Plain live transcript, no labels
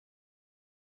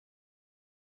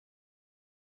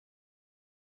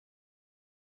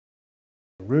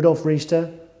Rudolf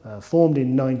Riester, formed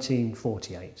in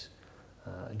 1948.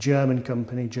 A German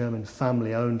company, German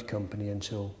family-owned company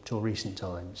until recent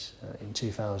times, in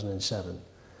 2007.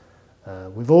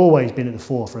 We've always been at the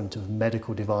forefront of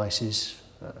medical devices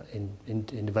in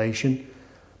innovation.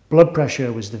 Blood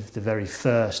pressure was the very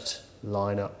first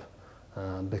lineup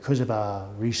because of our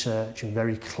research and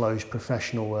very close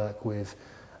professional work with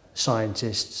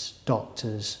scientists,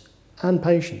 doctors and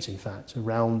patients, in fact,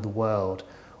 around the world.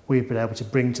 We've been able to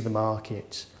bring to the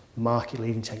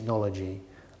market-leading technology,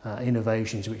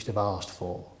 innovations which they've asked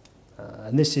for.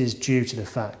 And this is due to the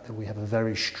fact that we have a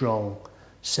very strong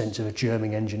sense of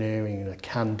German engineering and a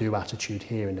can-do attitude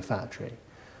here in the factory.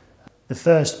 The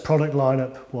first product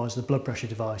lineup was the blood pressure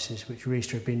devices, which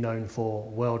Riester had been known for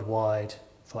worldwide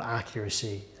for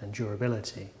accuracy and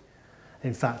durability.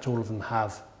 In fact, all of them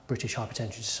have British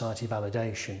Hypertension Society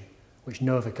validation, which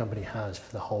no other company has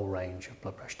for the whole range of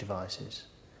blood pressure devices.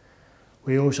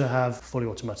 We also have fully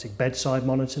automatic bedside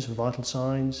monitors for vital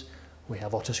signs. We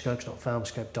have otoscopes, not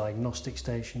ophthalmoscope, diagnostic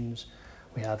stations.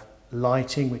 We have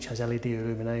lighting, which has LED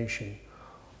illumination,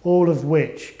 all of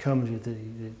which comes with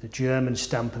the German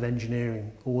stamp of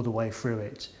engineering all the way through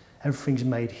it. Everything's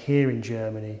made here in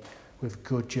Germany with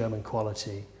good German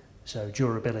quality, so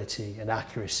durability and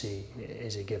accuracy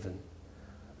is a given.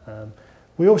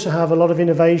 We also have a lot of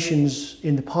innovations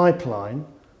in the pipeline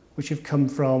which have come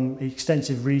from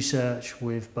extensive research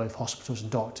with both hospitals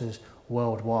and doctors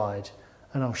worldwide,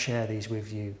 and I'll share these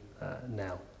with you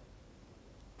now.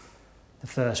 The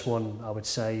first one, I would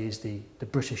say, is the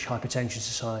British Hypertension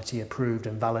Society approved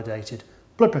and validated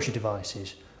blood pressure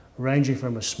devices, ranging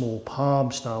from a small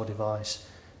palm-style device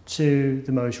to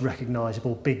the most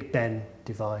recognisable Big Ben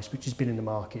device, which has been in the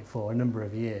market for a number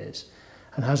of years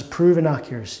and has proven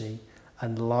accuracy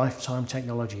and lifetime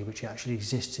technology which actually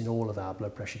exists in all of our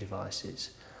blood pressure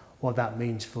devices. What that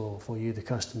means for you, the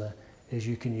customer, is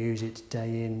you can use it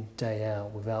day in, day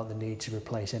out without the need to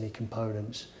replace any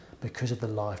components because of the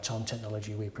lifetime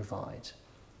technology we provide.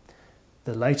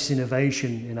 The latest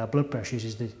innovation in our blood pressures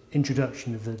is the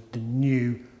introduction of the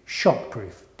new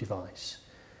shockproof device.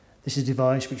 This is a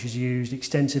device which is used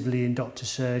extensively in doctor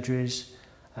surgeries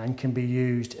and can be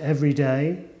used every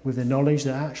day with the knowledge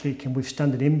that actually it can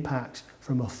withstand an impact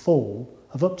from a fall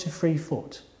of up to 3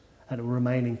 foot and it will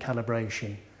remain in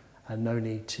calibration and no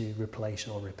need to replace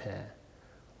or repair.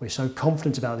 We're so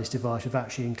confident about this device, we've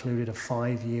actually included a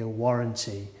 5-year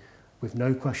warranty with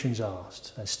no questions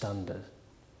asked as standard.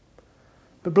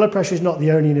 But blood pressure is not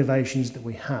the only innovations that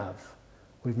we have.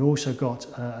 We've also got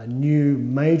a new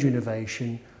major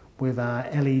innovation with our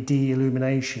LED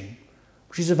illumination,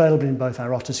 which is available in both our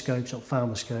otoscopes,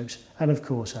 ophthalmoscopes, and of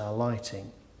course our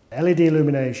lighting. LED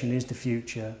illumination is the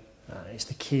future. It's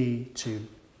the key to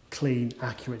clean,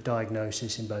 accurate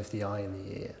diagnosis in both the eye and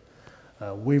the ear.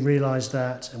 We realise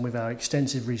that, and with our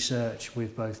extensive research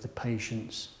with both the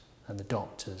patients and the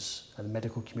doctors and the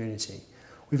medical community,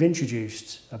 we've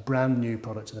introduced a brand new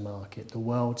product to the market, the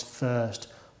world's first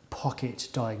pocket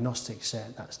diagnostic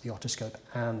set, that's the otoscope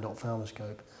and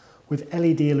ophthalmoscope, with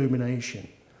LED illumination,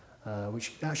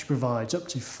 which actually provides up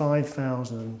to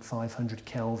 5,500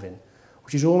 Kelvin,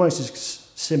 which is almost as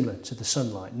similar to the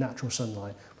sunlight, natural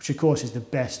sunlight, which of course is the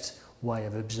best way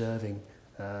of observing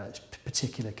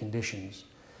particular conditions.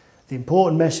 The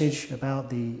important message about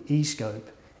the e-scope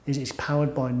is it's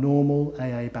powered by normal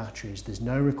AA batteries. There's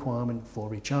no requirement for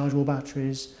rechargeable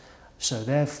batteries, so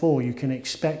therefore you can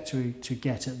expect to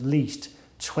get at least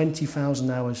 20,000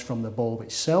 hours from the bulb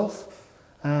itself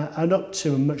and up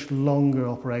to a much longer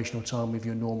operational time with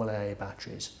your normal AA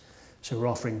batteries. So we're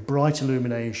offering bright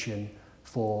illumination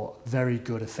for very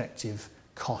good, effective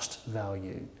cost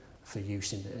value for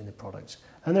use in the products.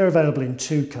 And they're available in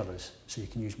 2 colours, so you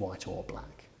can use white or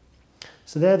black.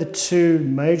 So they're the 2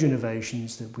 major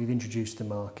innovations that we've introduced to the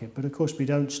market, but of course we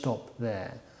don't stop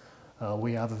there.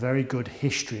 We have a very good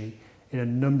history in a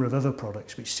number of other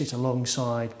products which sit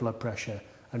alongside blood pressure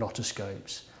and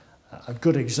otoscopes. A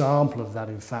good example of that,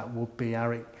 in fact, would be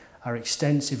our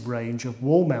extensive range of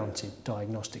wall-mounted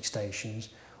diagnostic stations,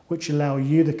 which allow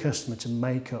you, the customer, to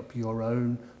make up your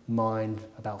own mind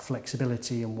about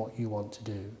flexibility and what you want to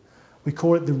do. We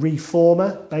call it the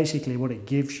reformer. Basically, what it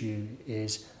gives you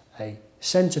is a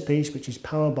centerpiece which is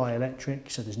powered by electric,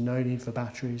 so there's no need for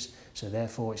batteries, so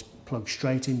therefore it's plugged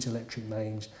straight into electric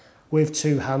mains, with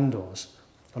 2 handles.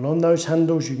 And on those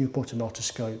handles you can put an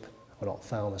otoscope, an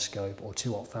ophthalmoscope or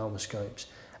 2 ophthalmoscopes,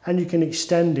 and you can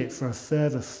extend it for a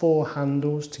further 4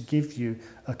 handles to give you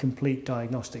a complete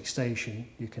diagnostic station.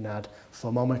 You can add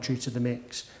thermometry to the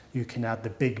mix, you can add the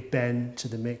Big Ben to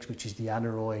the mix, which is the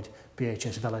aneroid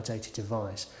BHS validated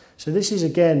device. So this is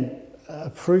again a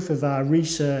proof of our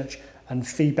research and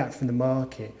feedback from the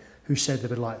market, who said they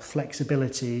would like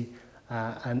flexibility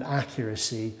and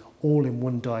accuracy all in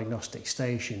one diagnostic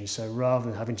station. So rather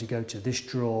than having to go to this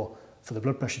drawer for the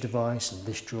blood pressure device and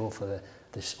this drawer for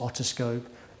this otoscope,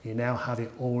 you now have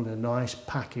it all in a nice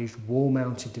packaged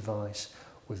wall-mounted device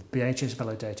with BHS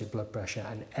validated blood pressure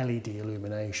and LED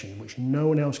illumination, which no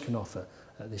one else can offer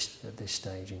at this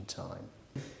stage in time.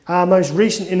 Our most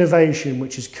recent innovation,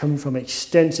 which has come from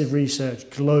extensive research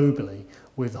globally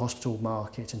with the hospital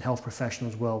market and health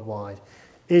professionals worldwide,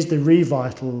 is the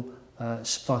ReVital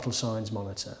vital signs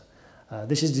monitor.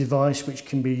 This is a device which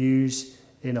can be used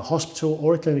in a hospital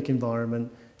or a clinic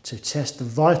environment to test the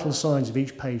vital signs of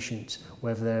each patient,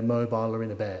 whether they're mobile or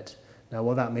in a bed. Now,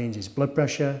 what that means is blood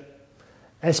pressure,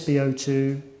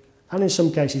 SpO2, and in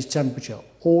some cases temperature.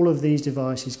 All of these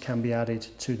devices can be added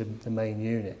to the main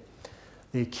unit.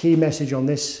 The key message on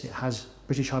this, it has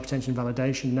British hypertension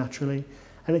validation naturally,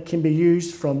 and it can be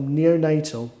used from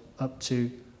neonatal up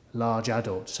to large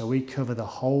adults. So we cover the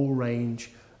whole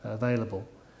range available.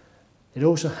 It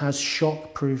also has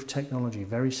shock-proof technology,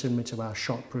 very similar to our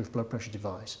shock-proof blood pressure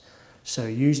device. So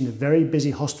using a very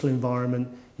busy hospital environment,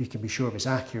 you can be sure of its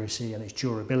accuracy and its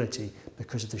durability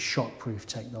because of the shock-proof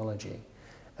technology.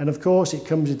 And of course, it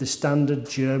comes with the standard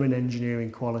German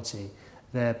engineering quality.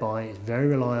 Thereby, it's very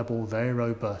reliable, very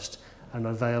robust, and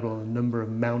available on a number of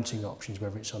mounting options,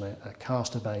 whether it's on a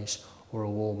caster base or a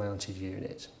wall-mounted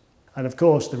unit. And of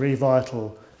course, the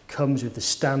ReVital comes with the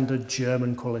standard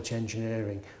German quality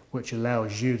engineering, which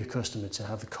allows you, the customer, to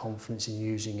have the confidence in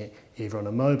using it either on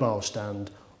a mobile stand,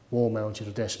 wall-mounted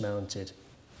or desk-mounted.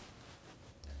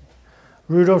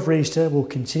 Rudolf Riester will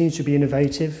continue to be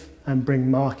innovative and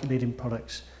bring market-leading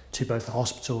products to both the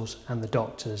hospitals and the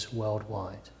doctors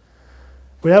worldwide.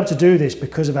 We're able to do this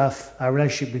because of our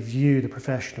relationship with you, the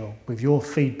professional, with your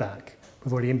feedback.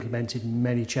 We've already implemented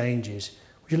many changes,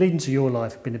 which are leading to your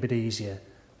life being a bit easier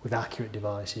with accurate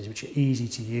devices, which are easy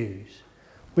to use.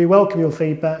 We welcome your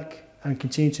feedback and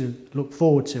continue to look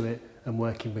forward to it and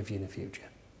working with you in the future.